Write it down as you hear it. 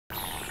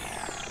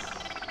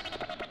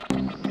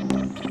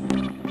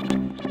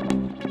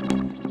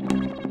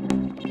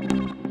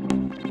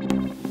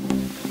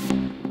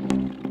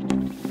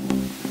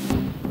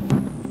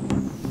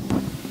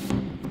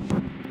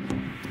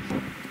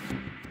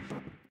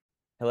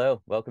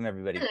Hello, welcome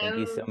everybody. Thank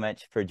you so Hello.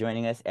 much for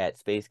joining us at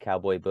Space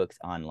Cowboy Books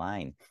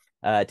Online.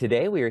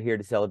 Today we are here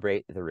to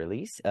celebrate the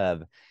release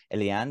of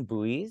Eliane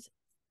Boey's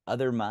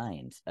Other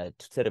Minds, a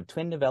set of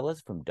twin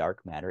novellas from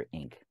Dark Matter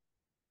Inc.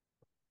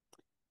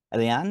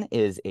 Eliane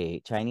is a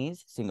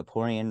Chinese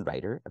Singaporean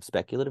writer of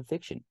speculative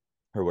fiction.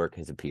 Her work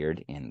has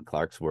appeared in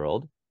Clark's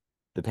World,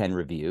 The Pen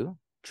Review,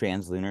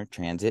 Translunar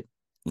Transit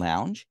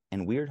Lounge,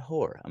 and Weird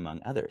Horror, among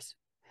others.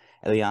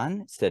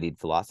 Eliane studied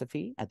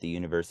philosophy at the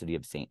University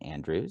of St.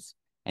 Andrews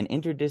and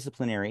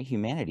interdisciplinary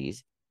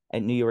humanities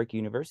at New York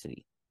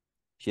University.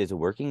 She has a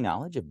working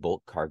knowledge of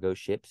bulk cargo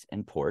ships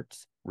and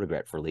ports,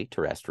 regretfully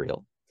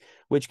terrestrial,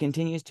 which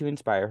continues to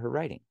inspire her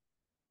writing.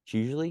 She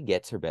usually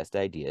gets her best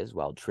ideas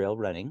while trail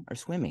running or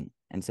swimming,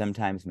 and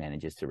sometimes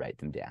manages to write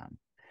them down.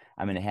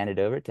 I'm going to hand it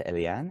over to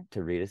Eliane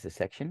to read us a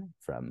section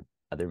from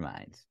Other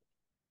Minds.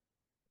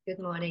 Good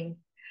morning.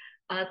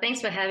 Thanks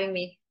for having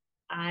me.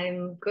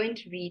 I'm going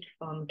to read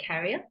from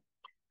Carrier.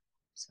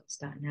 So I'll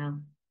start now.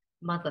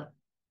 Mother.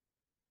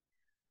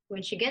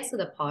 When she gets to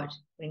the part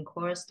when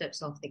Cora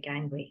steps off the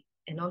gangway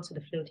and onto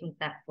the floating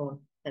platform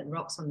that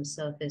rocks on the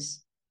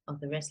surface of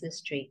the restless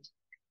strait,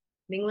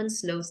 Mingwen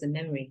slows the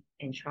memory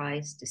and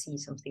tries to see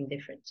something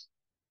different.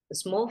 The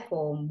small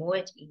form, more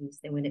at ease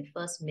than when it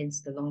first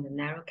minced along the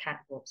narrow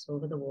catwalks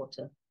over the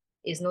water,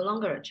 is no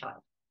longer a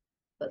child,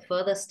 but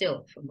further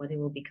still from what it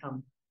will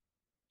become.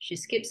 She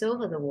skips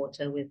over the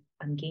water with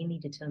ungainly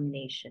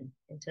determination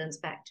and turns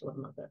back to her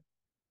mother.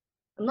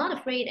 I'm not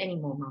afraid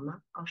anymore, Mama.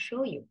 I'll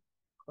show you,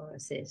 Cora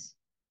says.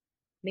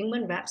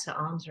 Mingwen wraps her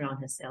arms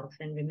around herself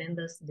and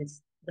remembers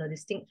the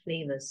distinct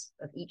flavors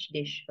of each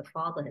dish her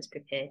father has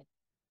prepared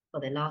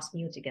for their last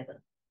meal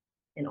together.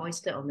 An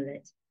oyster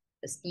omelette,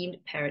 a steamed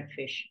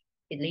parrotfish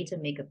he'd later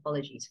make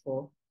apologies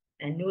for,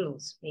 and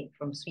noodles made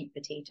from sweet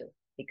potato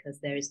because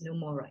there is no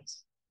more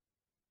rice.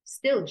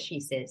 Still, she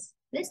says,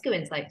 let's go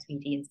inside,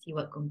 sweetie, and see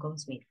what Gong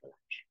Gong's made for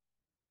lunch.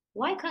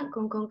 Why can't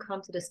Gong Gong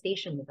come to the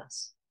station with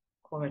us?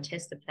 Cora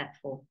tests the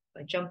platform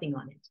by jumping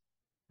on it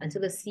until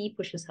the sea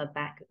pushes her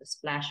back with a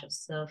splash of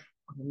surf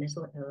on the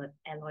metal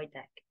alloy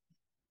deck.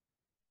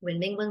 When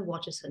Mingwen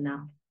watches her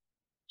now,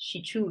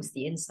 she chews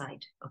the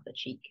inside of her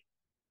cheek.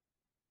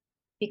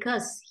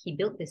 Because he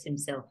built this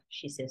himself,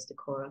 she says to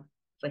Cora.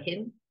 For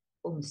him,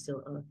 home is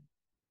still Earth.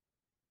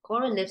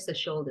 Cora lifts her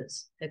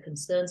shoulders, her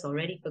concerns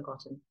already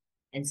forgotten,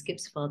 and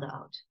skips further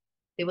out.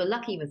 They were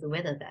lucky with the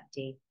weather that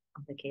day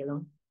on the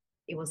Keelung.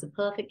 It was the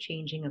perfect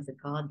changing of the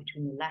guard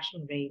between the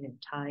lashing rain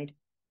and tide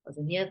of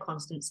the near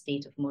constant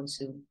state of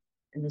monsoon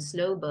and the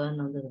slow burn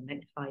under the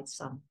magnified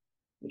sun,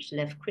 which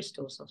left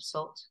crystals of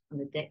salt on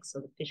the decks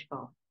of the fish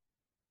farm.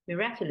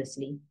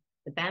 Miraculously,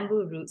 the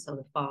bamboo roots of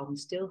the farm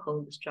still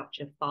hold the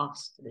structure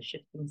fast to the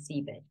shifting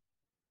seabed,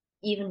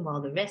 even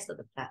while the rest of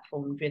the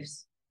platform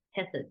drifts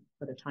tethered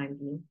for the time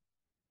being.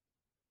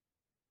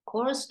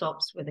 Cora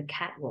stops where the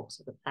catwalks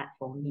of the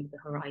platform meet the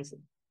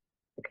horizon.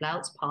 The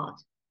clouds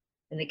part,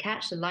 and they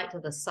catch the light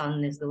of the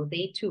sun as though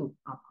they too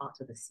are part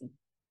of the sea.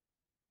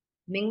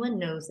 Mingwen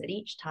knows that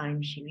each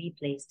time she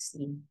replays the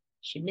scene,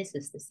 she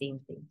misses the same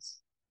things.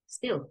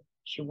 Still,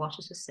 she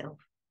watches herself,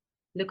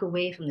 look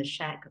away from the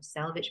shack of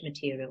salvaged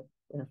material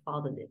where her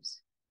father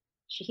lives.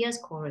 She hears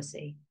Cora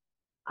say,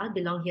 I'd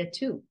belong here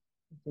too,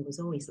 if it was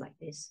always like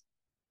this.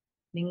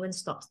 Mingwen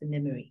stops the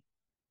memory.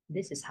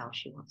 This is how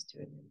she wants to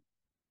remember.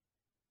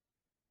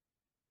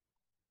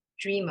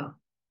 Dreamer.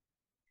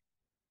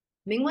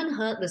 Mingwen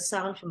heard the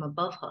sound from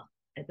above her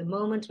at the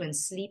moment when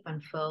sleep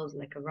unfurled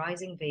like a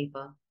rising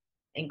vapor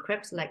and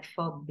crept like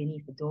fog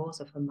beneath the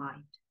doors of her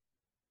mind.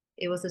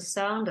 It was the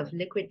sound of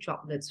liquid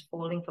droplets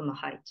falling from a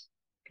height,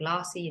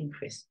 glassy and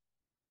crisp.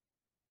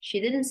 She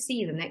didn't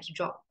see the next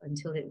drop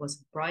until it was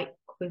a bright,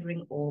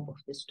 quivering orb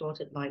of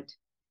distorted light,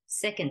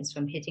 seconds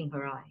from hitting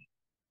her eye.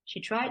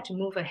 She tried to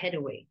move her head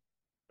away,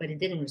 but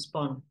it didn't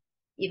respond,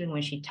 even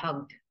when she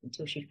tugged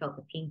until she felt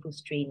the painful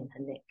strain in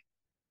her neck.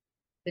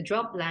 The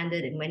drop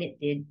landed, and when it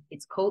did,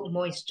 its cold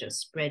moisture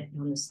spread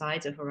on the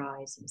sides of her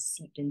eyes and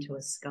seeped into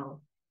her skull,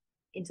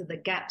 into the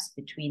gaps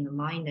between the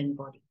mind and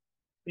body,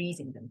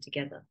 freezing them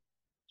together.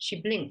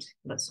 She blinked,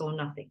 but saw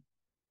nothing.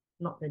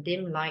 Not the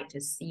dim light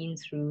as seen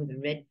through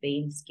the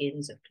red-veined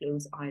skins of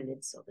closed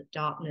eyelids, or the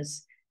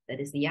darkness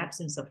that is the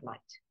absence of light,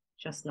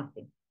 just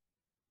nothing.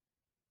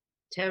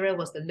 Terror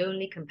was the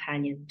lonely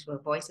companion to a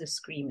voiceless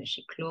scream as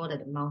she clawed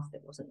at a mouth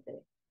that wasn't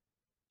there.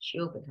 She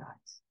opened her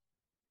eyes.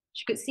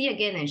 She could see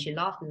again, and she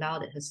laughed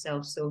aloud at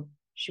herself so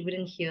she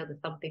wouldn't hear the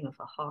thumping of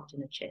her heart in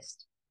her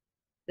chest.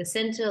 The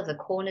center of the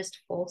corniced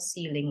false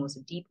ceiling was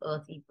a deep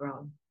earthy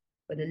brown,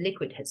 where the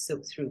liquid had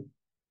soaked through.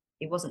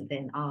 It wasn't there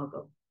an hour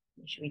ago.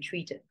 She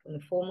retreated from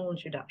the formal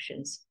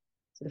introductions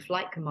to the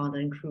flight commander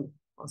and crew,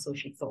 or so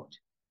she thought.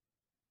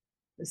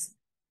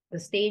 The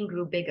stain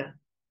grew bigger,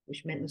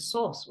 which meant the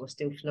source was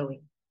still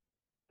flowing.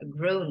 A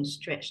groan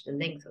stretched the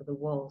length of the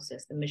walls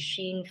as the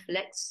machine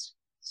flexed,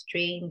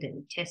 strained,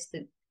 and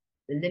tested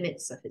the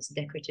limits of its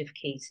decorative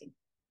casing.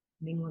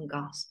 Mingwen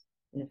gasped,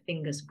 and her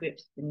fingers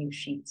gripped the new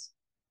sheets.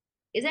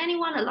 Is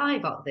anyone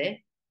alive out there?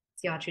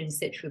 Xiaochun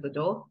said through the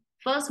door.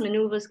 First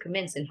maneuvers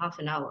commence in half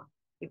an hour.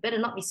 You better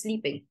not be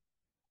sleeping.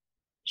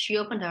 She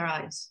opened her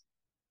eyes.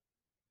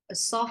 A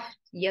soft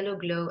yellow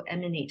glow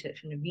emanated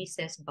from the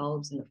recessed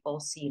bulbs in the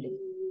false ceiling,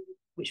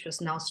 which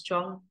was now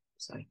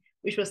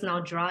which was now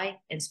dry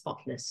and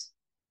spotless.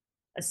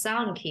 A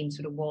sound came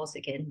through the walls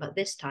again, but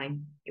this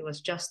time it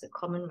was just the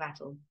common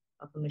rattle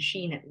of a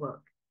machine at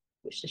work,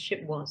 which the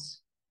ship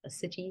was, a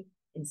city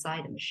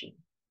inside a machine.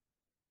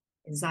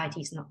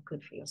 Anxiety is not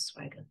good for your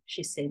swagger,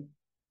 she said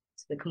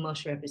to the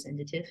commercial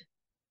representative.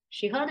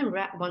 She heard him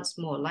rap once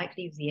more,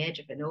 likely with the edge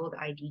of an old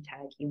ID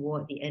tag he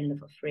wore at the end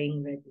of a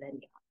fraying red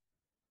lanyard.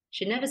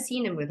 She'd never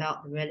seen him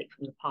without the relic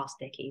from the past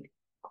decade,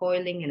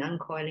 coiling and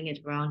uncoiling it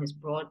around his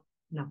broad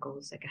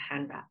knuckles like a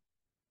hand wrap.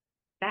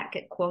 Back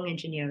at Kwong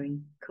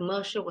Engineering,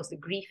 commercial was the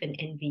grief and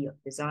envy of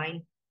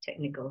design,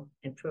 technical,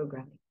 and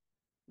programming.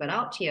 But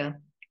out here,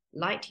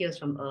 light years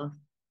from Earth,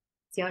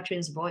 Xia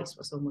Chun's voice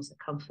was almost a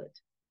comfort.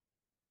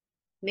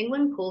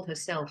 Mingwen pulled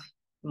herself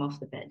from off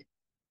the bed.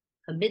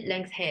 Her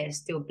mid-length hair,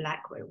 still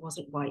black where it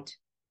wasn't white,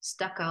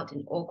 stuck out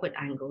in awkward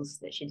angles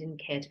that she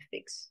didn't care to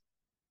fix.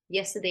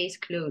 Yesterday's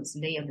clothes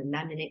lay on the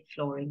laminate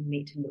flooring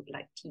made to look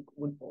like teak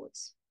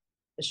woodboards,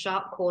 the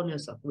sharp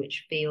corners of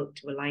which failed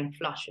to align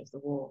flush with the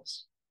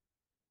walls.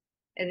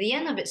 At the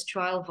end of its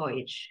trial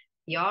voyage,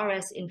 the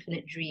RS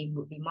Infinite Dream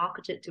would be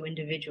marketed to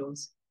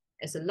individuals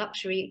as a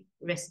luxury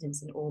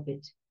residence in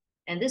orbit,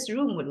 and this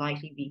room would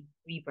likely be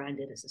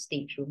rebranded as a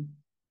stateroom.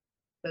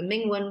 But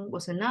Mingwen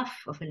was enough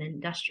of an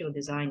industrial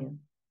designer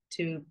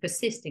to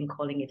persist in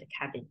calling it a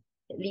cabin,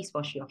 at least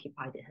while she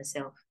occupied it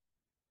herself.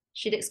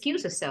 She'd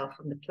excused herself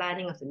from the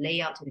planning of the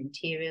layout and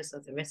interiors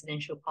of the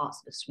residential parts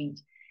of the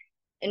suite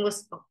and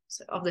was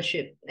of the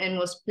ship and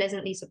was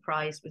pleasantly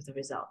surprised with the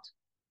result.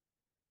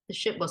 The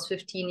ship was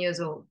 15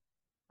 years old,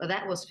 but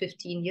that was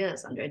 15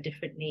 years under a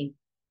different name,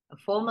 a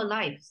former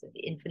life of the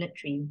Infinite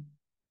Dream.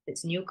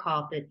 Its new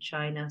carpet,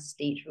 china,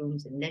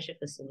 staterooms, and leisure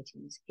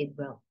facilities hid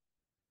well.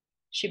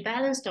 She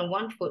balanced on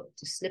one foot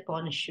to slip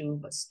on a shoe,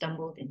 but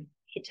stumbled and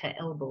hit her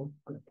elbow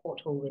on a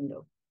porthole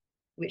window,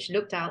 which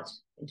looked out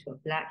into a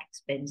black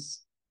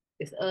expanse,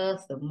 with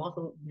Earth a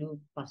mottled blue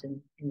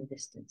button in the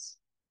distance.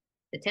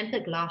 The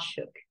tempered glass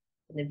shook,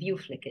 and the view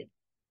flickered,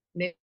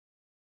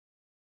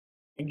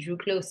 and drew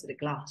close to the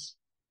glass.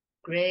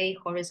 Grey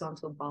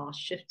horizontal bars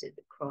shifted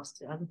across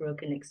the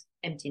unbroken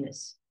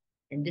emptiness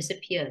and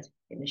disappeared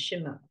in the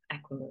shimmer of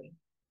aquamarine.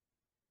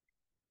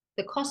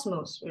 The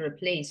cosmos were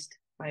replaced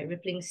by a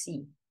rippling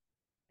sea.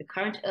 The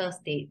current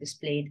Earth date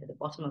displayed at the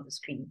bottom of the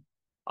screen,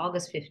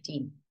 August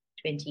 15,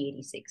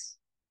 2086.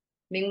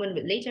 Mingwen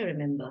would later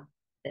remember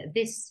that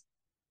this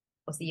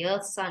was the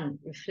Earth's sun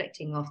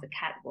reflecting off the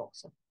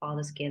catwalks of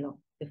Father's Gelong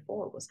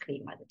before it was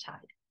claimed by the tide.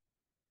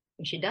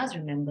 When she does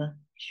remember,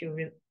 she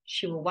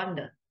will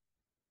wonder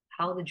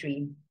how the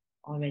dream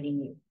already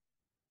knew.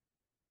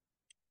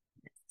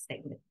 That's the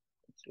segment.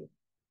 Thank you.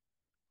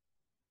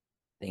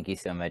 Thank you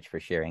so much for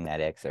sharing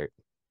that excerpt.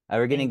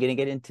 We're going to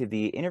get into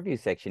the interview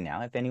section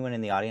now. If anyone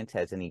in the audience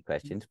has any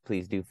questions,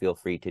 please do feel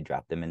free to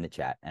drop them in the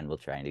chat, and we'll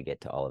try to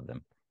get to all of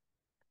them.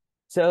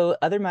 So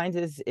Other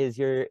Minds is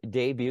your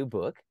debut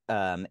book,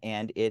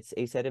 and it's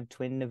a set of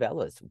twin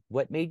novellas.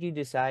 What made you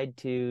decide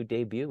to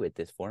debut with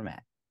this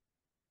format?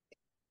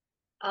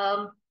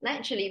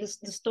 Actually,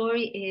 the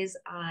story is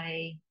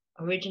I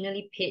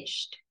originally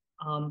pitched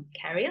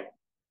Carrier.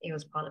 It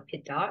was part of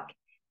Pit Dark.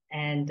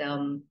 And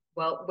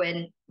well,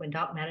 when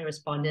Dark Matter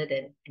responded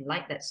and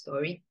liked that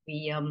story,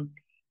 we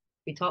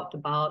talked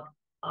about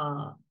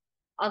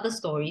other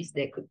stories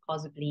that could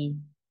possibly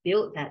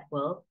build that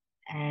world.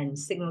 And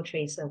Signal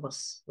Tracer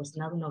was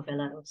another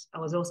novella I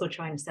was also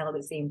trying to sell at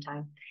the same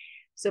time.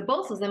 So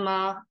both of them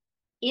are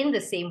in the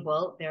same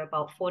world. They're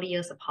about 40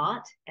 years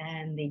apart,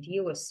 and they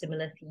deal with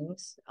similar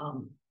themes,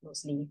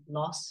 mostly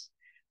loss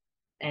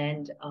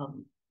and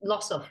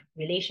loss of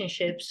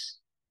relationships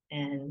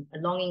and a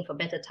longing for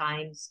better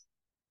times,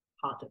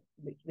 part of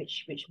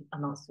which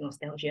amounts to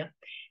nostalgia,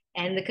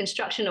 and the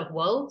construction of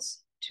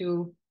worlds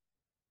to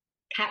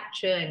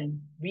capture and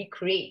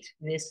recreate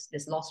this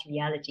lost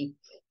reality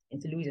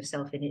and to lose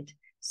yourself in it.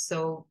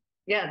 So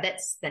yeah,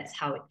 that's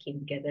how it came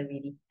together,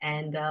 really.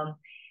 And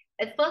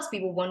at first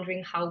we were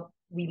wondering how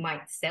we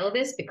might sell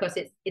this, because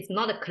it's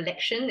not a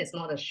collection, it's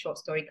not a short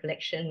story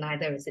collection,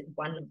 neither is it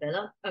one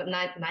novella,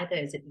 neither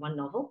is it one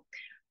novel.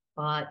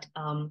 But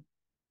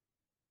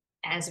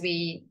as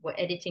we were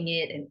editing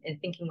it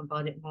and thinking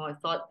about it more, I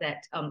thought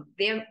that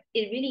it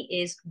really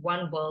is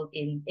one world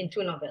in two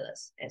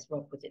novellas, as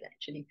Rob put it,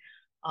 actually,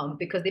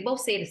 because they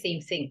both say the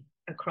same thing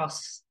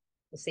across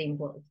the same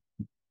world.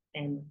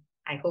 And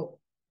I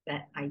hope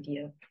that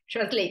idea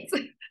translates.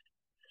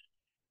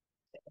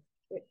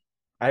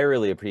 I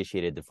really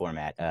appreciated the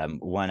format.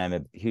 One, I'm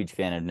a huge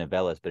fan of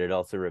novellas, but it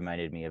also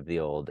reminded me of the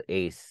old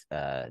Ace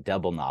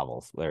double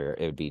novels, where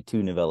it would be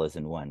two novellas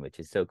in one, which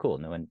is so cool.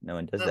 No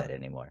one does that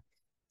anymore.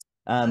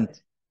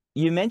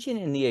 You mentioned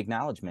in the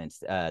acknowledgments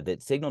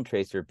that Signal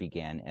Tracer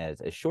began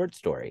as a short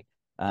story.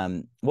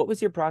 What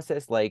was your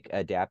process like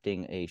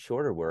adapting a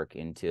shorter work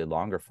into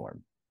longer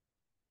form?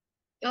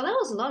 Oh, that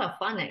was a lot of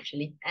fun,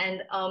 actually.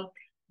 And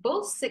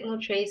both Signal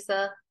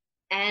Tracer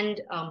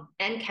and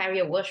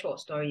Carrier were short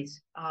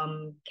stories.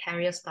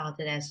 Carrier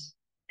started as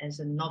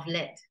a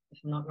novelette, if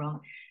I'm not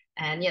wrong,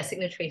 and yeah,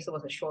 Signal Tracer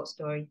was a short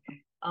story.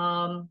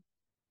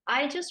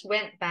 I just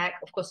went back.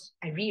 Of course,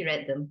 I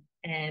reread them,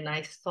 and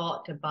I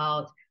thought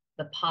about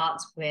the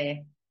parts where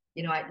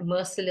I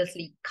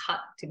mercilessly cut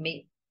to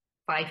make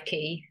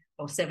 5K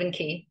or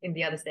 7K in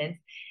the other sense.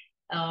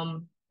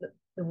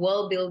 The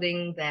world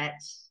building that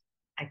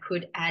I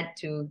could add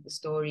to the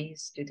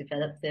stories to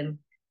develop them,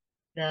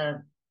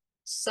 the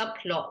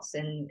subplots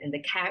and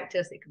the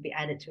characters that could be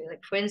added to it.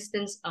 Like for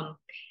instance,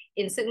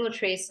 in Signal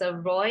Tracer,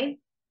 Roy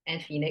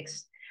and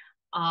Phoenix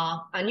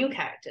are new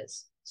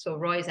characters. So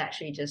Roy is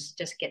actually just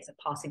gets a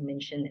passing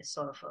mention as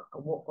sort of a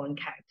walk-on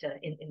character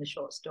in the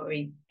short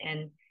story,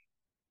 and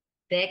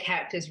their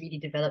characters really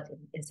developed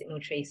in Signal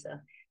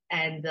Tracer,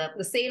 and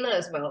the sailor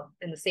as well.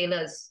 And the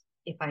sailor is,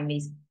 if I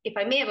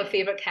may have a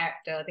favorite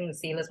character, I think the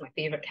sailor is my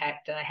favorite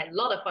character. I had a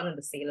lot of fun with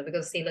the sailor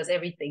because sailor's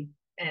everything,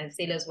 and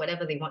sailors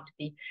whatever they want to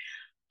be.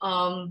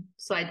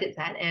 So I did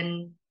that,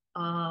 and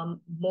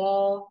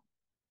more.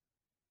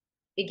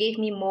 It gave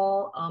me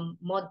more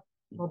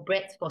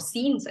breadth for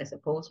scenes, I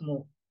suppose,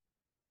 more,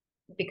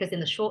 because in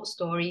the short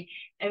story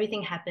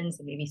everything happens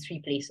in maybe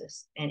 3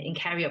 places, and in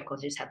Carrier, of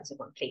course, it just happens in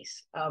 1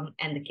 place,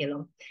 and the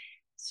Gilum.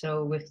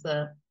 So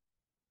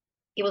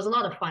it was a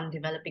lot of fun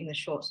developing the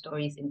short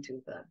stories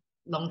into the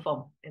long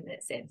form in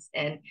that sense.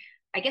 And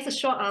I guess the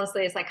short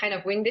answer is I kind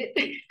of winged it.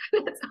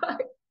 That's why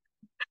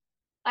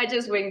I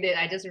just winged it.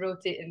 I just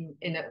wrote it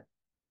in an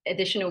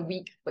additional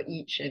week for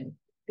each, and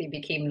they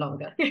became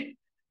longer.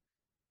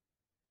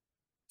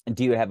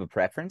 Do you have a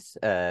preference,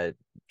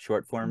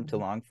 short form to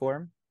long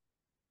form?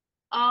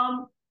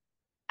 I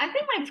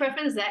think my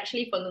preference is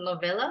actually for the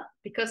novella,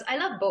 because I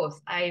love both.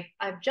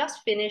 I've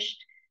just finished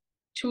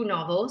 2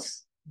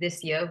 novels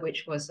this year,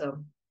 which was a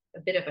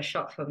bit of a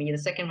shock for me. The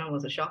second one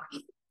was a shock.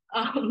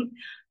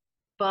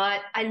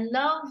 But I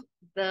love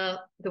the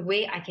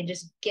way I can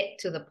just get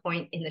to the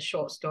point in the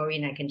short story,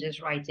 and I can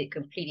just write it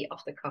completely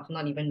off the cuff,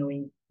 not even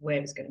knowing where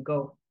it's going to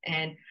go.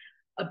 And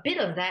a bit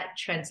of that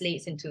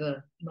translates into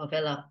the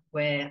novella,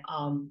 where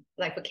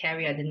like for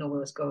Carrie, I didn't know where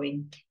it was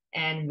going,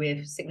 and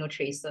with Signal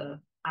Tracer,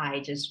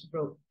 I just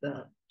wrote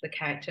the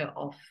character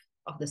of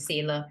the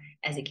sailor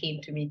as it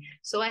came to me.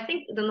 So I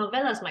think the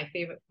novella is my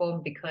favorite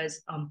form,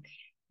 because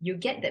you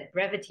get that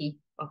brevity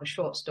of a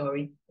short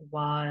story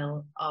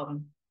while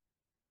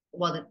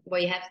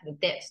you have the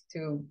depth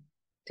to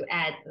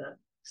add the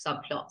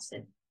subplots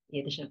and the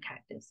additional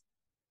characters.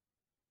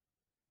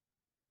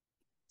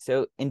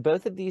 So in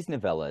both of these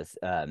novellas,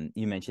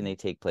 you mentioned they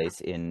take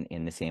place in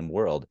the same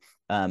world,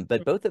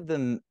 but both of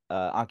them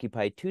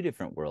occupy 2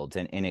 different worlds,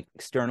 an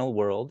external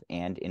world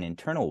and an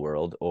internal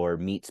world, or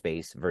meat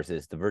space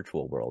versus the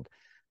virtual world.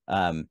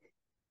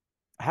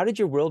 How did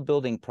your world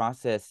building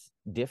process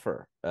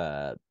differ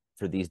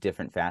for these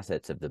different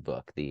facets of the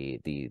book, the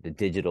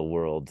digital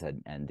worlds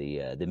and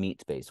the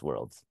meat space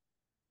worlds?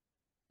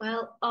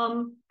 Well,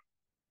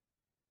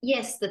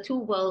 yes, the 2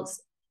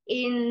 worlds.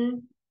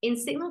 In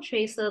Signal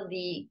Tracer,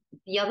 the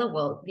other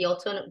world, the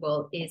alternate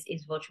world,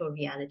 is virtual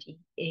reality.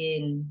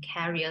 In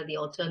Carrier, the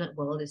alternate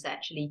world is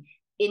actually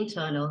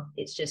internal.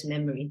 It's just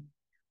memory,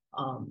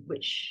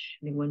 which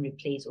one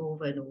replays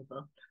over and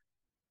over.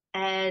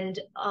 And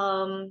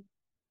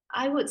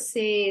I would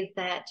say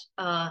that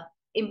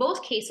in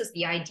both cases,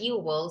 the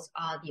ideal worlds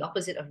are the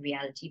opposite of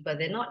reality, but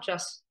they're not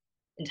just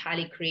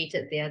entirely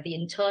created. They are the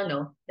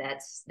internal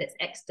that's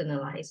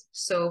externalized.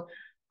 So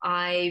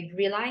I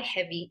rely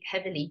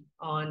heavily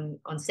on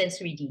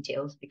sensory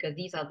details, because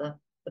these are the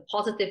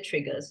positive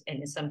triggers,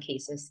 and in some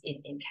cases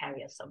in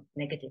Carrier, some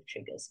negative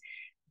triggers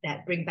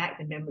that bring back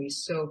the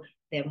memories. So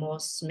there are more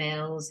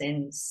smells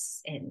and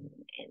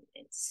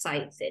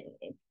sights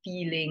and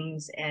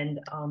feelings,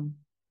 and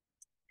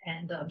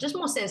just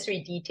more sensory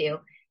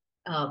detail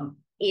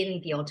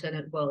in the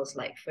alternate worlds.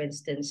 Like for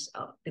instance,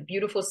 the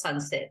beautiful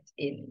sunset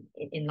in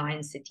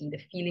Lion City, the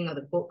feeling of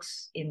the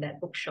books in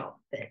that bookshop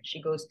that she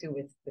goes to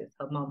with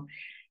her mom,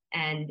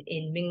 and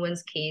in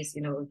Mingwen's case,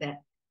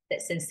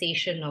 that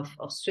sensation of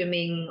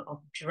swimming,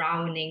 of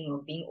drowning,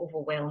 of being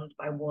overwhelmed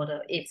by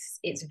water. It's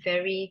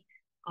very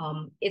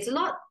it's a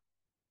lot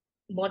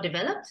more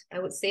developed, I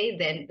would say,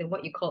 than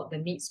what you call the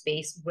meat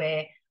space,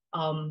 where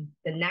the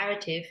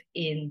narrative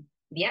in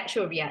the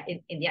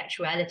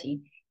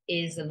actuality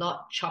is a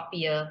lot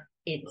choppier.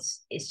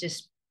 It's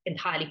just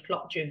entirely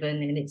plot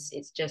driven, and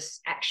it's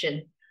just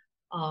action.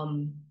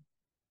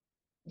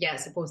 Yeah, I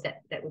suppose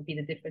that would be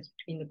the difference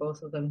between the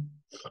both of them.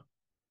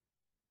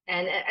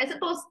 And I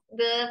suppose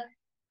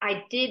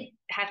I did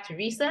have to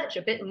research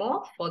a bit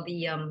more for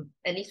the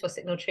at least for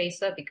Signal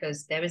Tracer,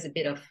 because there is a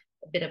bit of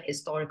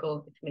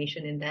historical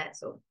information in that,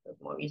 so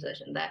more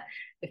research in that.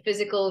 The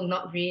physical,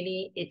 not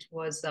really. It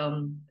was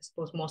I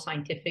suppose more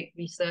scientific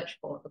research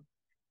for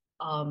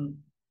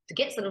to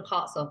get certain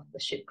parts of the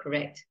ship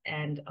correct,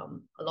 and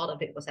a lot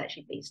of it was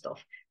actually based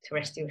off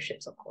terrestrial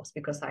ships, of course,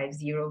 because I have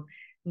zero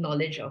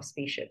knowledge of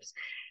spaceships,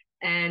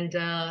 and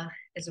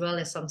as well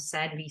as some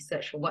sad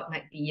research for what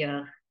might be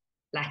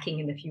lacking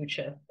in the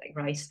future, like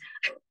rice.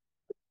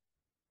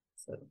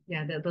 So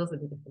yeah, those are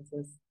the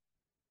differences.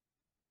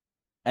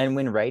 And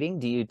when writing,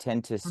 do you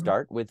tend to Mhm.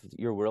 start with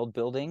your world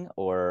building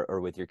or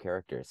with your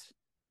characters?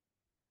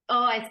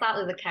 Oh, I start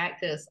with the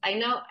characters. I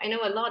know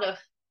a lot of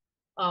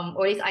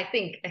or at least I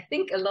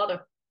think a lot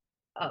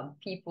of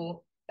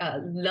people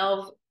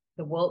love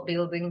the world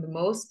building the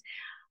most.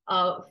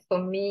 For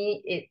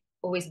me, it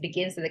always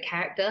begins with the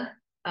character,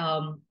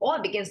 or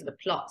it begins with the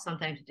plot.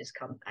 Sometimes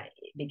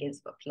it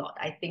begins with a plot.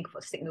 I think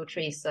for Signal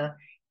Tracer,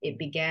 it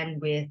began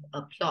with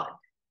a plot.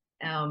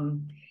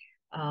 Um,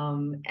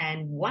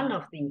 and one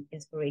of the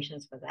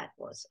inspirations for that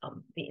was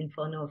the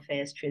Infernal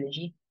Affairs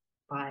trilogy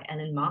by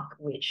Alan Mark,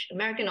 which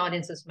American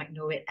audiences might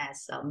know it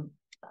as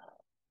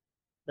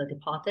The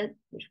Departed,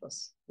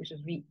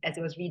 as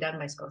it was redone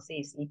by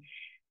Scorsese.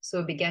 So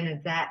it began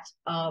with that.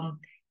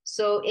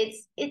 So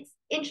it's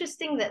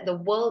interesting that the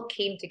world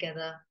came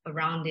together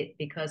around it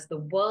because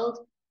the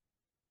world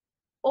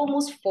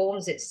almost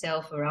forms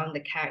itself around the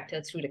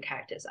character through the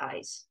character's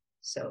eyes.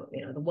 So,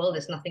 you know, the world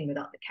is nothing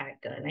without the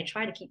character. And I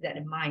try to keep that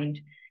in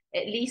mind,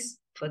 at least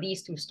for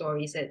these two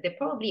stories. There are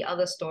probably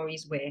other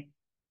stories where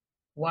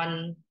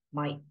one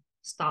might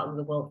start with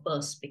the world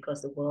first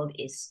because the world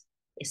is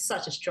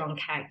such a strong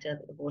character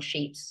that the world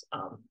shapes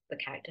the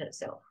character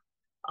itself.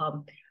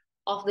 Um,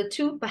 of the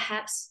two,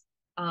 perhaps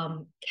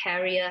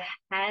Carrier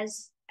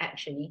has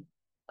actually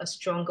a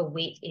stronger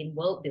weight in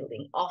world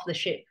building of the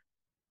ship,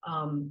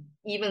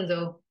 even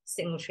though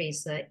Signal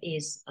Tracer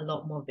is a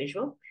lot more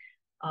visual.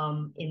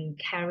 In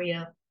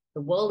Carrier,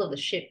 the world of the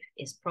ship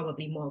is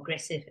probably more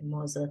aggressive and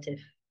more assertive,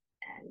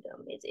 and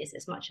it's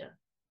as much a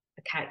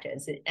character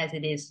as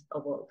it is a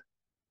world.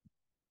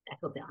 I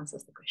hope that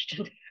answers the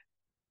question.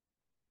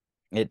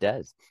 It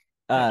does.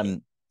 Okay.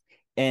 Um,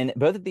 and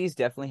both of these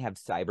definitely have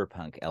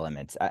cyberpunk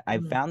elements.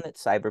 I've Mm. found that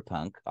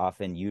cyberpunk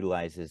often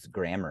utilizes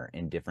grammar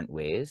in different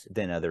ways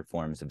than other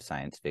forms of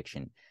science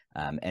fiction.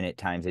 And at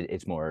times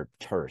it's more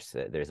terse.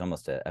 There's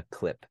almost a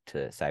clip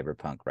to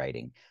cyberpunk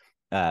writing.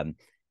 Um,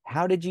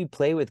 how did you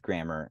play with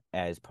grammar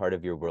as part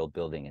of your world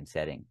building and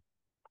setting?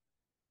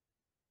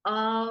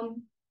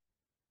 Um,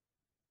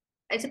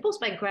 I suppose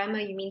by grammar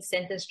you mean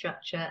sentence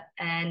structure,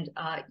 and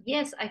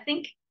yes, I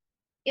think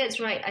yeah, it's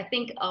right. I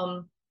think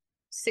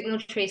Signal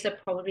Tracer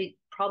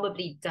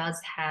probably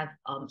does have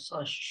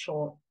sort of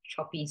short,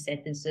 choppy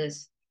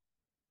sentences,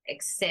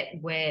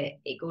 except where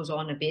it goes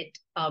on a bit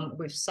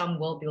with some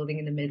world building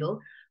in the middle.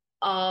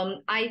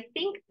 I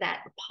think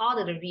that part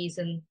of the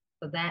reason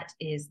for that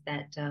is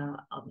that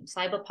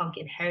cyberpunk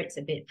inherits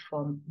a bit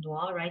from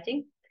noir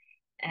writing,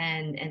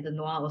 and the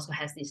noir also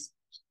has these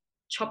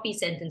choppy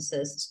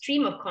sentences,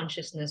 stream of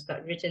consciousness,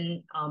 but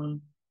written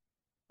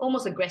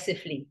almost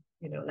aggressively,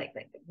 you know, like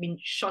being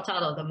shot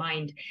out of the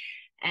mind.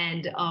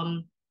 And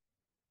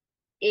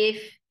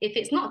if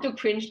it's not too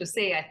cringe to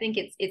say, I think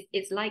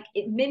it's like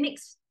it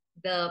mimics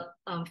the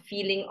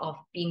feeling of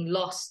being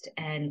lost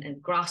and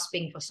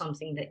grasping for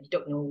something that you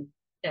don't know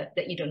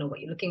that you don't know what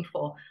you're looking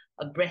for,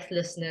 a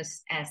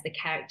breathlessness as the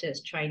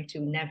characters trying to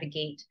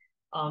navigate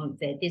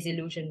their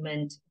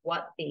disillusionment,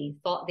 what they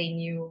thought they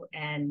knew,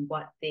 and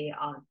what they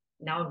are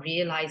now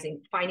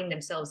realizing, finding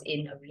themselves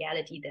in a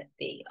reality that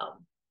they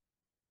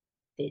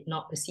did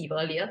not perceive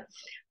earlier.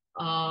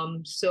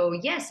 So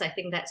yes, I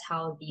think that's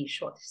how the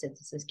short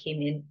sentences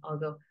came in,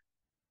 although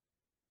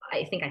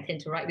I think I tend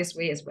to write this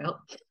way as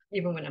well,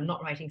 even when I'm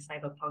not writing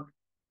cyberpunk.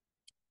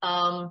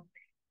 Um,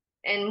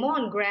 and more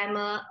on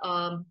grammar,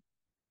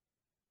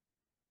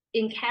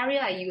 in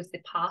Carrier, I use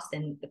the past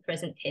and the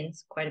present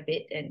tense quite a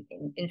bit. And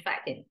in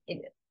fact,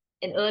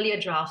 in earlier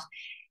drafts,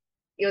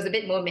 it was a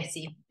bit more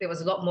messy. There was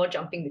a lot more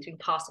jumping between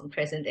past and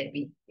present, and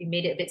we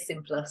made it a bit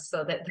simpler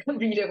so that the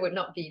reader would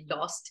not be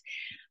lost.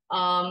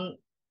 Um,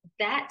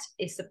 that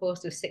is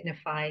supposed to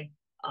signify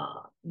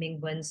Ming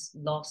Wen's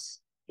loss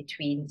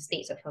between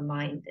states of her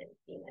mind and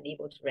being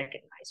unable to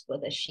recognize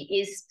whether she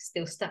is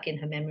still stuck in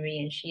her memory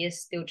and she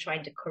is still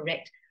trying to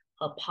correct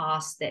her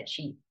past, that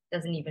she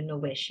doesn't even know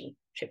where she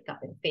tripped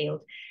up and failed,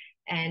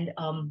 and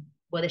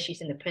whether she's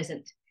in the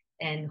present.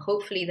 And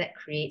hopefully that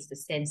creates the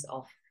sense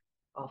of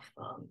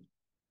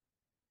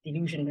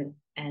delusionment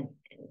and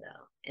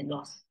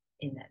loss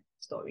in that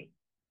story.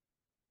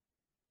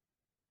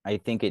 I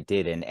think it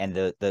did,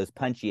 and those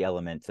punchy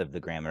elements of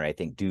the grammar, I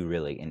think, do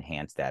really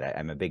enhance that.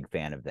 I'm a big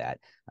fan of that.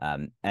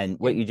 And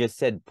what And you just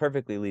said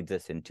perfectly leads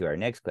us into our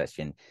next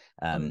question.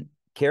 um,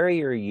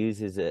 Carrier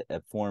uses a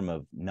form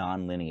of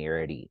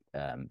non-linearity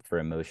for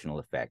emotional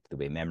effect, the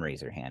way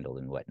memories are handled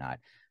and whatnot.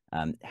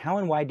 How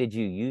and why did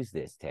you use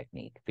this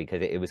technique?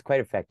 Because it was quite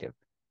effective.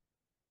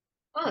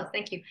 oh,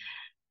 thank you.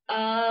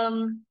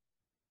 Um,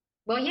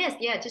 well, yes,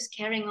 yeah, just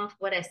carrying off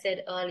what I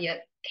said earlier.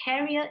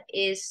 Carrier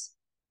is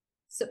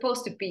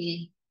supposed to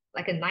be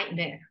like a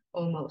nightmare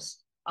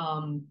almost,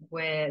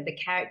 where the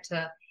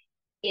character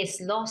is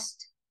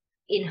lost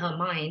in her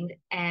mind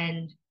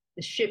and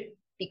the ship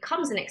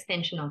becomes an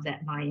extension of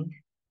that mind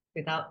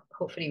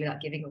hopefully without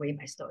giving away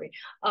my story.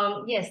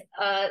 Yes,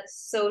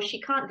 so she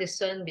can't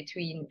discern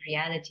between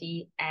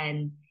reality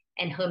and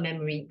her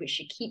memory, which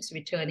she keeps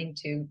returning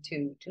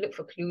to look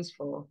for clues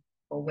for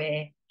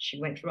where she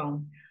went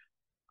wrong.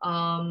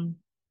 So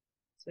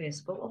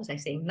yes, what was I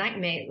saying?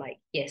 Nightmare, like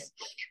yes.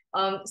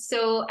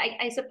 So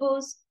I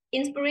suppose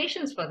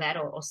inspirations for that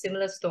or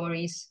similar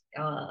stories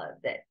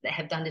that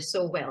have done this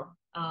so well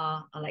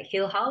are like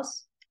Hill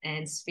House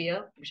and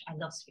Sphere, which I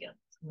love Sphere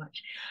so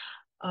much.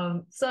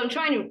 So I'm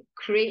trying to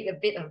create a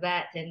bit of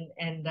that and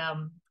in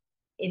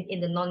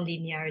the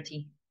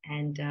non-linearity,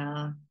 and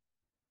I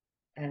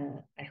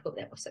hope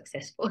that was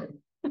successful.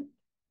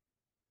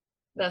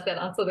 Does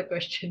that answer the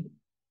question?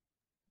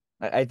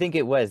 I think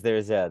it was.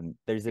 There's a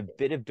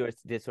bit of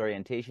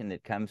disorientation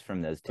that comes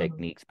from those Mhm.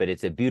 techniques, but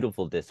it's a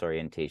beautiful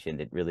disorientation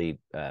that really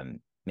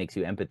makes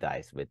you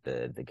empathize with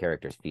the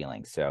character's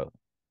feelings. So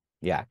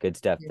yeah, good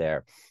stuff Yeah.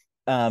 there.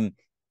 Um,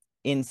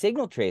 in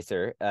Signal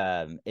Tracer,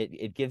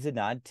 it gives a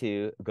nod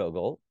to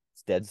Gogol's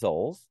Dead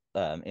Souls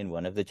in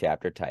one of the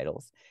chapter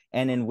titles,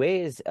 and in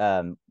ways,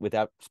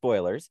 without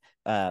spoilers,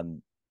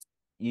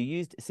 you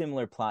used a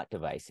similar plot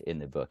device in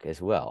the book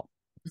as well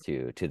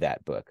to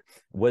that book.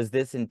 Was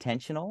this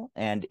intentional?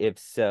 And if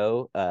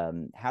so,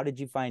 how did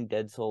you find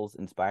Dead Souls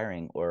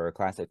inspiring or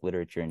classic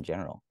literature in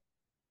general?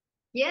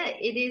 Yeah,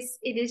 it is.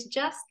 It is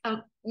just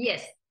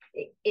yes.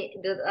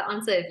 The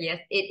answer is yes.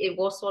 It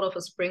was sort of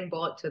a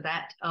springboard to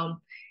that.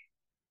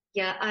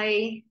 Yeah,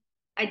 I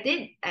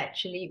did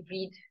actually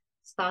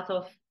start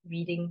off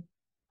reading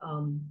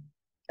um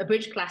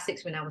abridged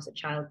classics when I was a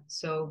child.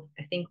 So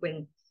I think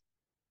when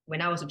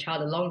I was a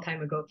child a long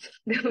time ago,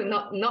 there were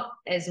not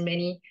as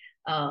many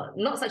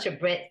not such a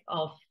breadth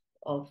of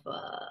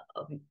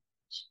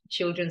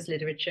children's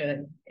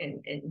literature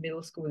and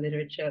middle school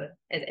literature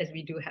as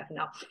we do have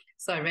now.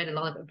 So I read a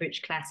lot of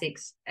abridged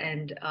classics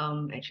and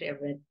actually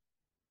I've read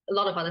a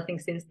lot of other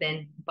things since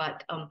then.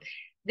 But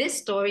this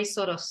story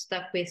sort of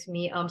stuck with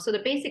me. So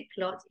the basic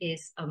plot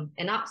is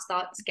an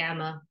upstart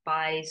scammer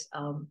buys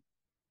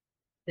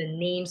the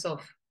names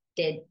of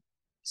dead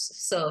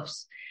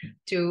serfs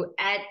to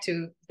add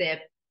to their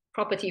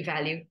property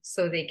value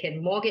so they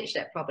can mortgage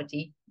that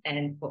property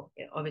and well,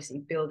 obviously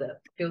build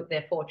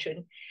their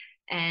fortune.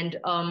 And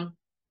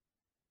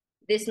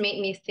this made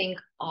me think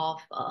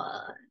of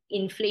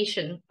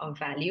inflation of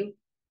value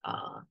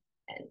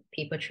and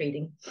paper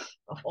trading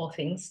of all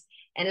things,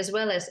 and as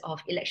well as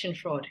of election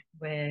fraud,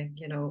 where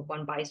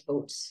one buys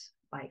votes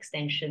by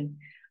extension.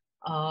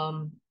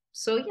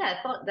 So yeah, I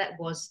thought that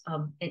was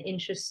an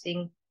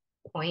interesting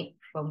point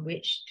from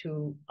which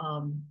to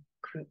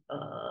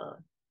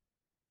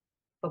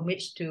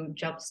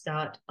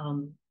jumpstart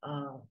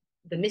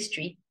the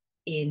mystery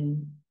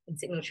in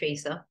Signal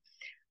Tracer.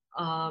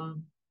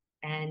 Um,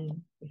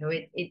 and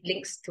it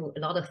links to a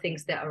lot of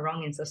things that are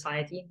wrong in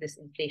society, this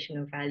inflation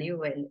of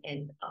value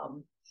and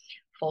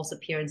false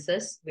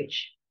appearances,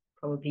 which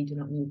probably do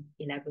not need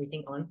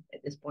elaborating on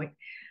at this point.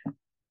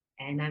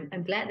 And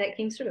I'm glad that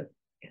came through.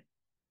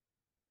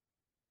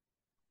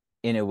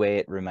 In a way,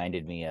 it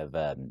reminded me of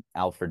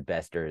Alfred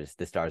Bester's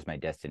 "The Star's My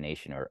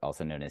Destination," or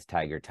also known as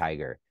Tiger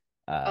Tiger,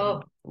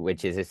 Oh,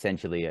 which is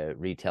essentially a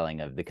retelling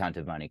of The Count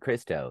of Monte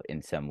Cristo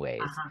in some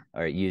ways, uh-huh.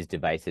 or used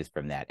devices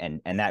from that.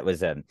 And that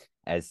was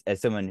as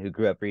someone who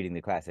grew up reading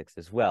the classics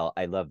as well,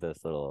 I love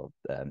those little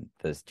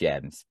those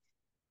gems.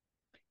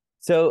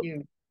 So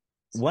You,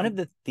 it's one of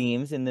fun. the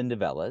themes in the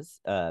novellas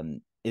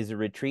is a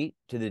retreat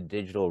to the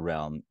digital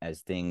realm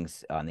as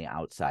things on the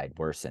outside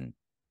worsen.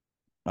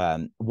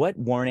 What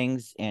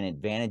warnings and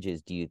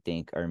advantages do you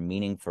think are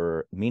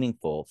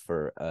meaningful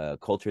for a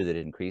culture that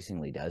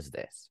increasingly does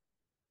this?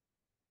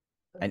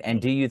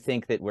 And do Okay. you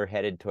think that we're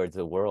headed towards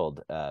a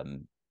world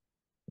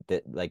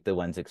that like the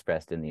ones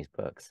expressed in these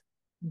books?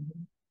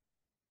 Mhm.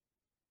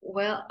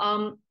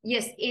 Well,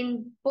 yes,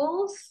 in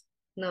both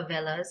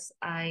novellas,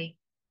 I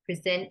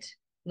present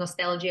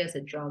nostalgia as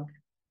a drug.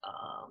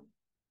 Um,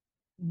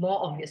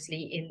 More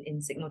obviously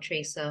in Signal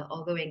Tracer,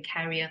 although in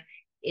Carrier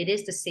it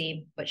is the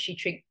same, but she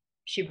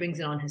brings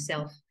it on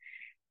herself.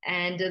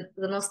 And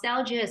the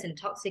nostalgia is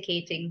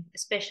intoxicating,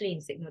 especially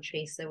in Signal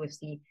Tracer with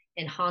the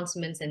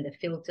enhancements and the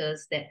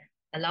filters that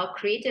allow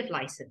creative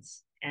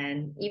license.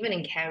 And even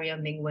in Carrier,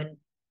 Mingwen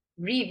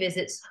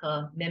revisits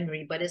her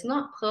memory, but it's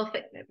not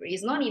perfect memory.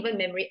 It's not even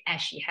memory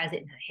as she has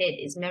it in her head.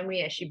 It's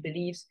memory as she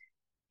believes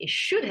it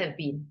should have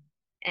been.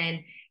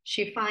 And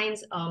she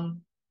finds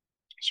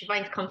she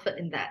finds comfort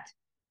in that.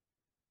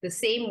 The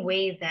same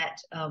way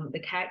that the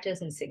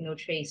characters in Signal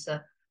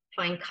Tracer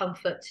find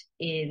comfort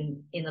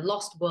in a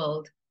lost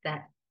world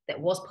that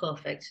was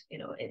perfect,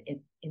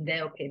 in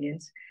their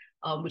opinions,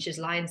 which is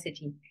Lion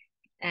City.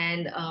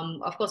 And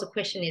of course, the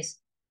question is,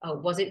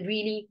 was it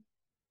really?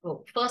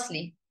 Well,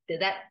 firstly,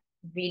 did that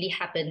really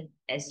happen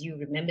as you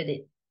remembered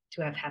it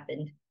to have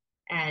happened?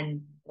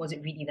 And was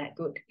it really that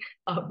good?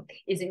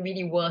 Is it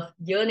really worth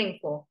yearning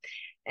for?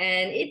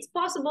 And it's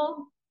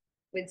possible.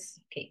 It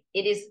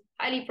is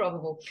highly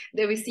probable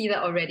that we see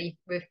that already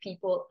with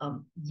people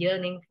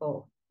yearning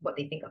for what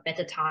they think are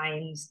better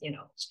times,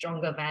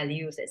 stronger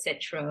values,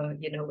 etc.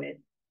 Where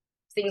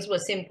things were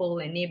simple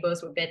and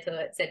neighbors were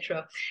better,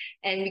 etc.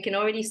 And we can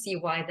already see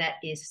why that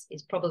is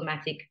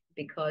problematic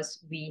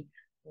because we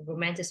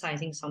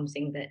romanticizing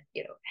something that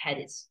had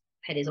its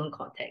own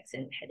context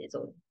and had its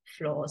own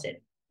flaws and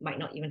might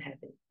not even have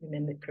it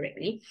remembered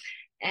correctly.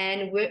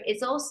 And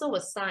it's also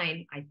a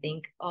sign, I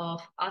think,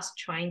 of us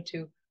trying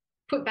to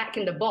put back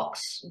in the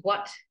box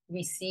what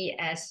we see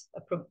as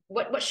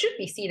what should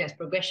be seen as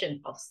progression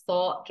of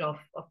thought, of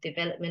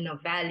development,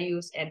 of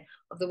values, and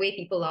of the way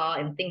people are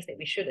and things that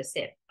we should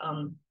accept.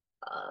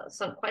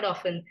 Quite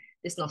often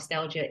this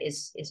nostalgia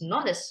is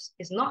not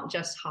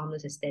just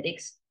harmless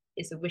aesthetics.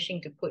 It's a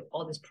wishing to put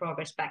all this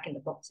progress back in the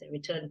box and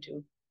return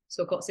to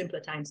so-called simpler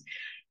times.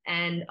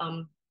 And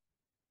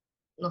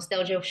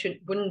nostalgia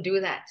wouldn't do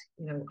that,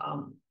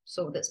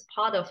 so that's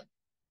part of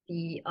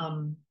the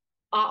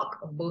arc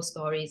of both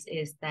stories,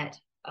 is that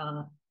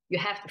you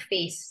have to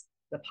face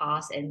the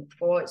past and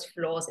for its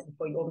flaws and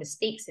for your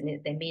mistakes in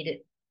it that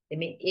made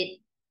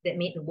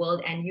the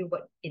world and you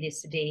what it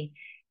is today,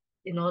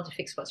 in order to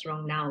fix what's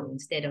wrong now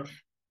instead of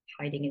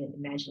hiding in an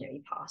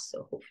imaginary past.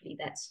 So hopefully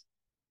that's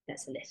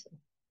a lesson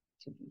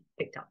to be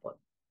picked up on.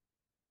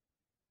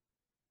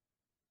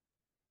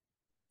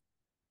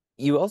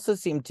 You also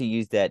seem to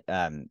use that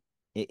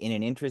in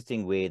an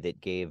interesting way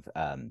that gave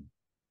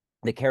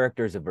the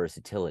characters a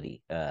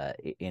versatility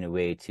in a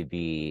way to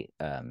be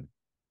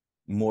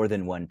more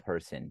than one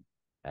person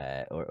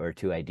or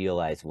to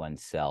idealize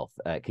oneself.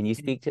 Can you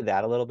speak to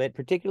that a little bit,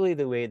 particularly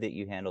the way that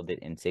you handled it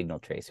in Signal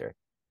Tracer?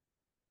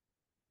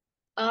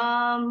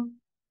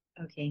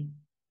 Okay,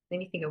 let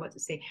me think of what to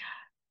say.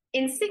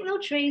 In Signal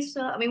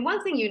Tracer, I mean,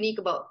 one thing unique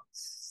about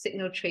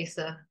Signal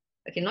Tracer,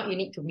 okay, not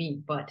unique to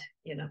me, but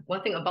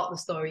one thing about the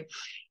story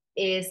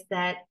is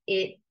that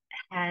it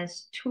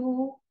has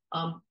two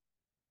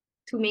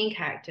main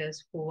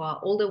characters who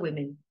are older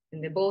women,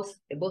 and they're both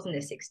in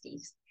their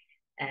 60s,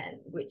 and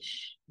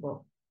which,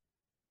 well,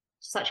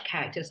 such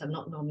characters are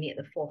not normally at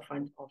the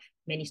forefront of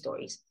many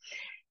stories.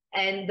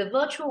 And the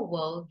virtual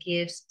world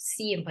gives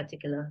C in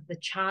particular the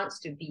chance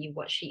to be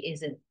what she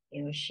isn't.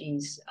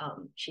 She's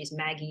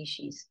Maggie.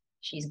 She's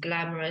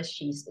glamorous.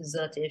 She's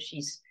assertive.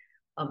 She's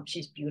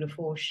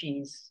beautiful.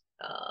 She's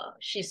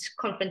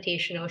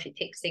confrontational. She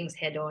takes things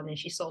head on and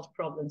she solves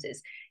problems.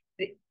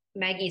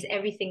 Maggie is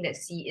everything that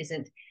C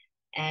isn't,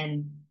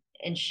 and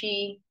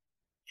she,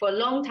 for a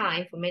long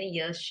time, for many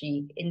years,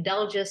 she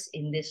indulges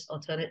in this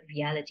alternate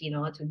reality in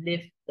order to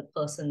live the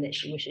person that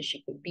she wishes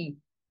she could be,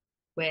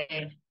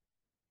 where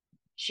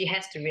she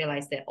has to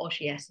realize that all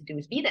she has to do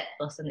is be that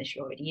person that she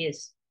already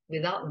is,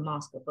 without the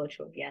mask of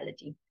virtual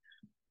reality.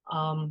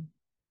 And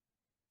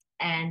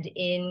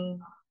in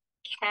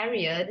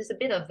Carrier, there's a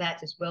bit of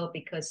that as well,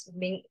 because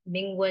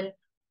Ming-Wen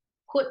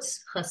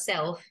puts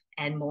herself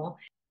and more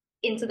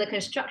into the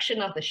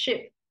construction of the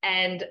ship,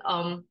 and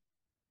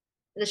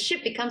the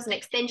ship becomes an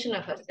extension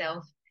of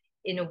herself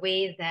in a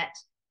way that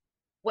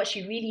what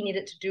she really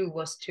needed to do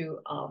was to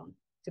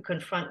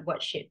confront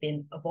what she had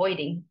been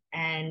avoiding,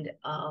 and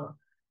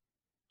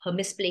her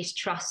misplaced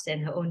trust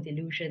and her own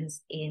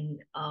delusions in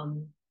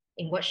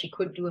what she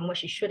could do and what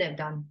she should have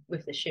done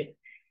with the ship,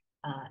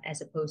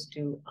 as opposed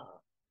to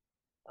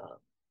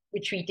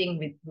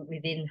retreating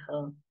within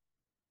her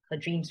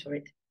dreams for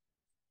it.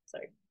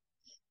 Sorry,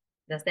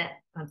 does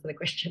that answer the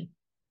question?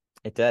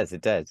 It does.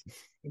 It does.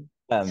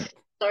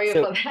 Sorry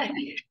about that.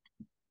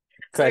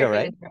 Quite all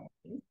right.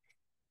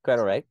 Quite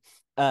all right.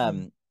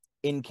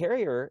 In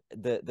Carrier,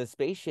 the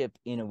spaceship,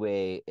 in a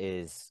way,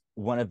 is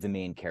one of the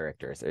main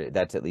characters.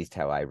 That's at least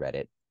how I read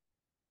it.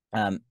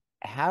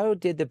 How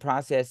did the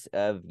process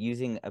of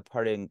using a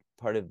part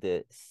of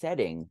the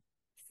setting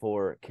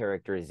for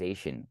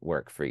characterization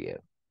work for you?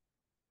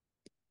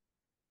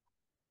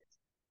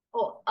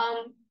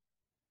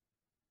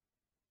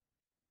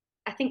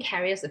 I think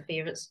Carrier's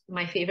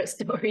my favorite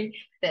story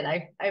that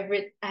I had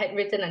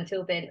written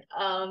until then.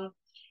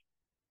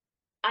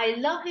 I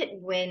love it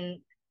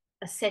when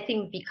a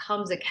setting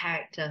becomes a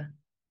character,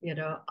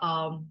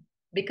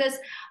 because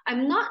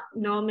I'm not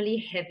normally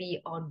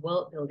heavy on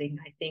world building.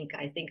 I think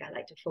I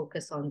like to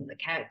focus on the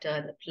character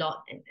and the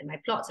plot, and my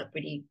plots are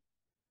pretty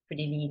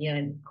linear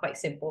and quite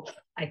simple,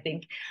 I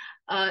think.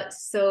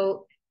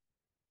 So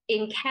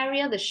in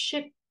Carrier, the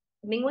ship,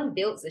 Ming-Wen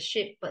builds the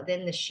ship, but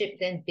then the ship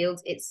then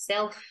builds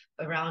itself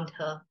around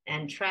her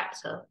and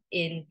traps her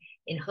in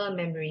her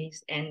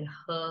memories and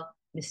her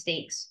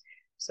mistakes.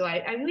 So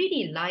I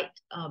really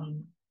liked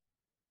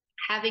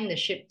having the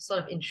ship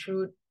sort of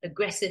intrude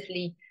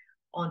aggressively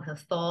on her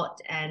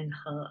thought and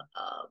her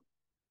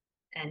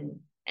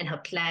her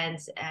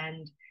plans,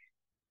 and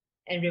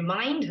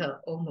remind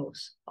her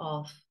almost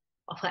of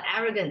her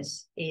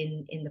arrogance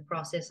in the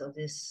process of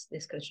this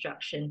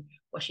construction,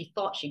 what she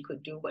thought she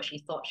could do, what she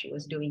thought she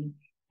was doing,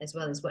 as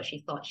well as what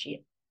she thought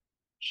she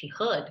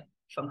heard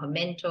from her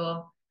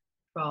mentor,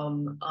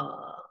 from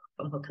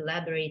her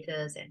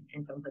collaborators,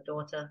 and from her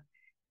daughter.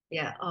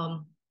 Yeah.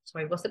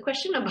 Sorry, what's the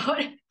question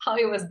about how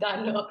it was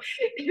done or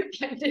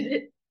if I did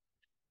it?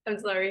 I'm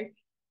sorry.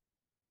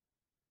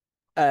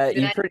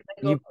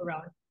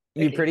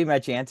 You pretty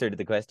much answered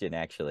the question,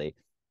 actually.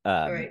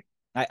 All right.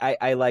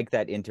 I like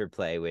that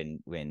interplay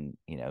when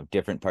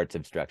different parts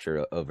of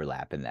structure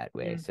overlap in that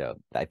way. So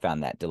I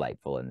found that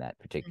delightful in that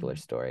particular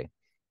story.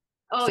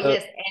 Oh,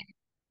 yes, and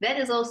that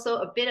is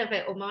also a bit of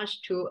an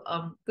homage to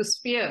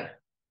Spear.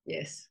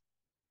 Yes.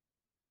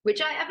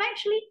 Which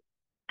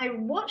I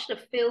watched the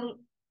film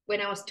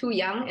when I was too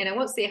young, and I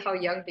won't say how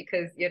young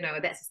because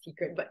that's a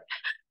secret. But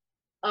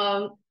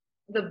um,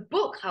 the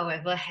book,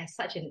 however, has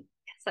such an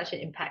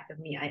impact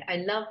on me. I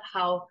love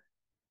how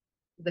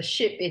the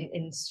ship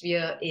in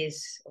Sphere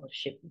is, or the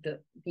ship,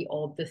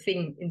 the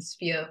thing in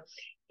Sphere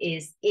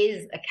is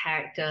a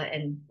character,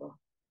 and well,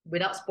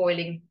 without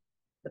spoiling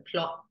the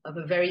plot of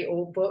a very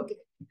old book,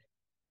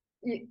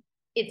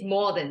 it's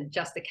more than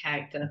just a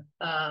character,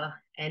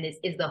 and it's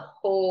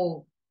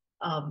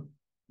um,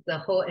 the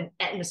whole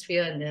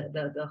atmosphere and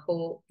the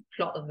whole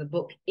plot of the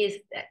book is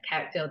that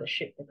character of the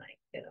ship, and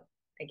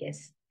I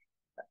guess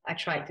I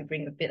tried to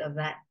bring a bit of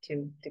that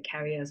to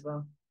Carrier as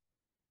well.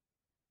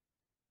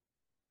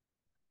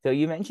 So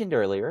you mentioned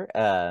earlier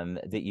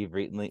that you've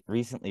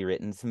recently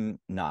written some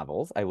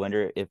novels. I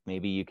wonder if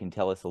maybe you can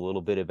tell us a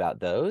little bit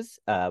about those,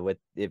 what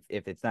if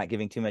it's not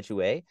giving too much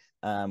away,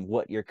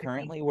 what you're Okay.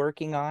 currently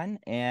working on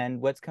and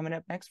what's coming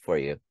up next for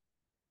you.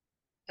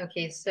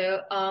 Okay,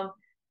 so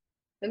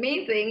the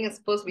main thing I'm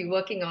supposed to be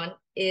working on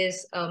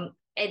is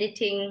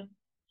editing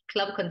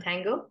Club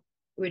Contango,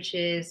 which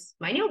is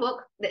my new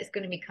book that's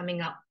going to be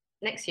coming up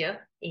next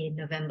year in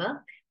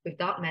November with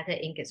Dark Matter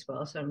Inc. as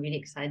well. So I'm really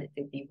excited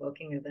to be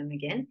working with them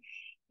again.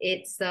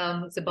 It's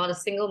about a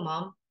single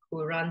mom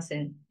who runs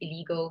an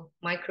illegal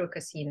micro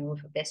casino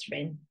with her best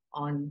friend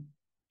on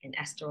an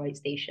asteroid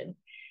station.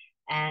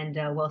 And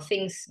well,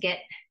 things get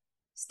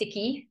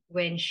sticky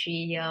when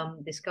she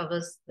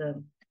discovers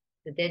the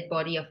dead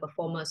body of a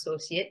former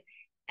associate,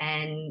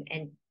 and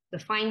the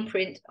fine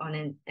print on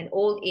an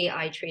old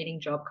AI trading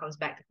job comes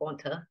back to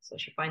haunt her. So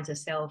she finds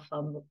herself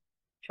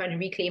trying to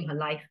reclaim her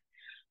life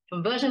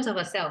from versions of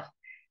herself.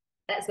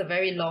 That's a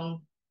very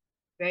long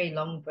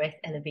breath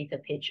elevator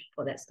pitch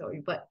for that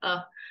story. But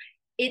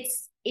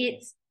it's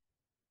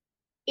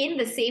in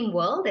the same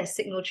world as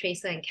Signal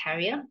Tracer and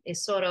Carrier. It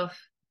sort of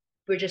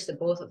bridges the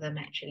both of them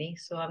actually.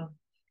 So I'm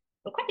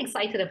quite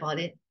excited about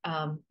it.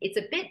 It's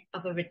a bit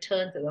of a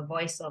return to the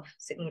voice of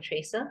Signal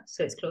Tracer,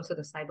 so it's closer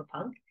to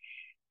cyberpunk.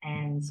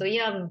 And so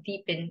yeah, I'm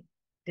deep in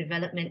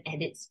development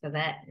edits for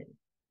that.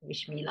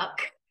 Wish me luck.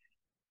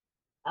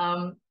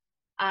 Um,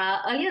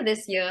 Earlier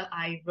this year,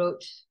 I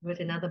wrote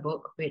another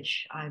book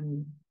which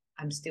I'm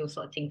still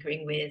sort of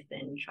tinkering with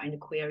and trying to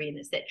query and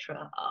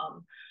etc.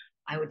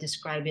 I would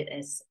describe it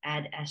as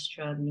Ad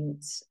Astra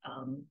meets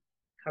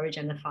Courage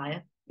Under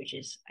Fire, which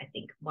is I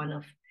think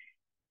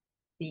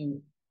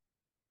the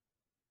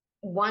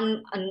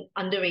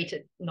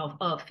underrated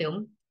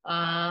film.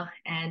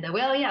 And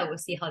well, yeah, we'll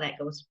see how that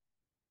goes.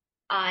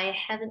 I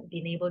haven't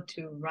been able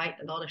to write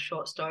a lot of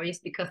short stories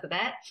because of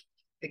that,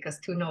 because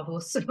two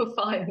novels so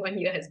far in 1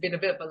 year has been a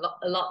bit of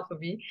a lot for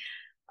me.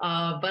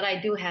 But I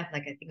do have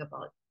like I think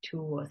about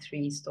two or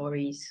three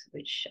stories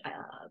which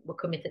were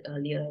committed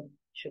earlier and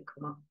should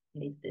come up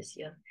later this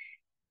year.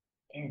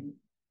 And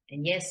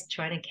and yes,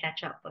 trying to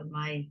catch up on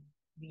my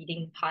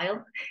reading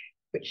pile,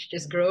 which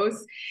just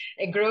grows.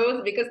 It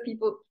grows because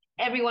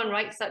everyone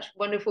writes such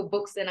wonderful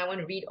books, and I want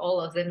to read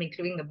all of them,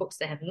 including the books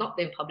that have not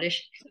been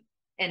published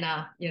and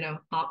are,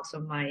 marks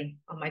on my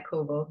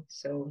Kobo.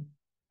 So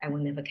I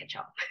will never catch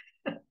up.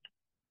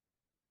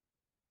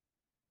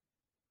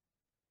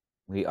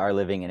 We are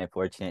living in a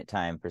fortunate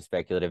time for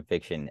speculative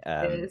fiction.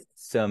 There's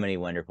So many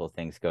wonderful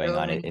things going so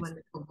on. many It's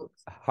wonderful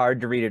books.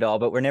 hard to read it all,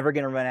 but we're never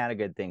going to run out of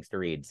good things to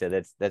read. So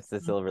that's the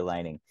silver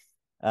lining.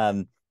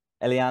 Um,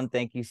 Eliane,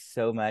 thank you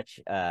so much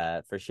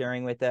for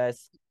sharing with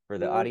us. For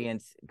the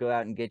audience, go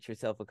out and get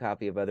yourself a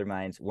copy of Other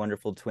Minds'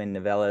 wonderful twin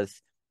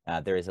novellas.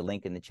 There is a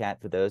link in the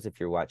chat for those if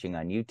you're watching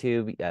on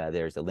YouTube.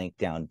 There's a link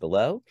down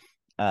below.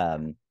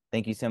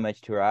 Thank you so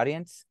much to our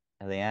audience.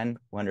 Eliane,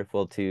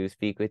 wonderful to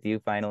speak with you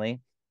finally.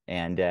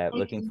 And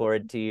looking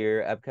forward to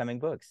your upcoming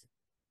books.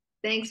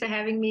 Thanks for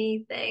having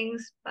me.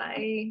 Thanks.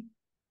 Bye.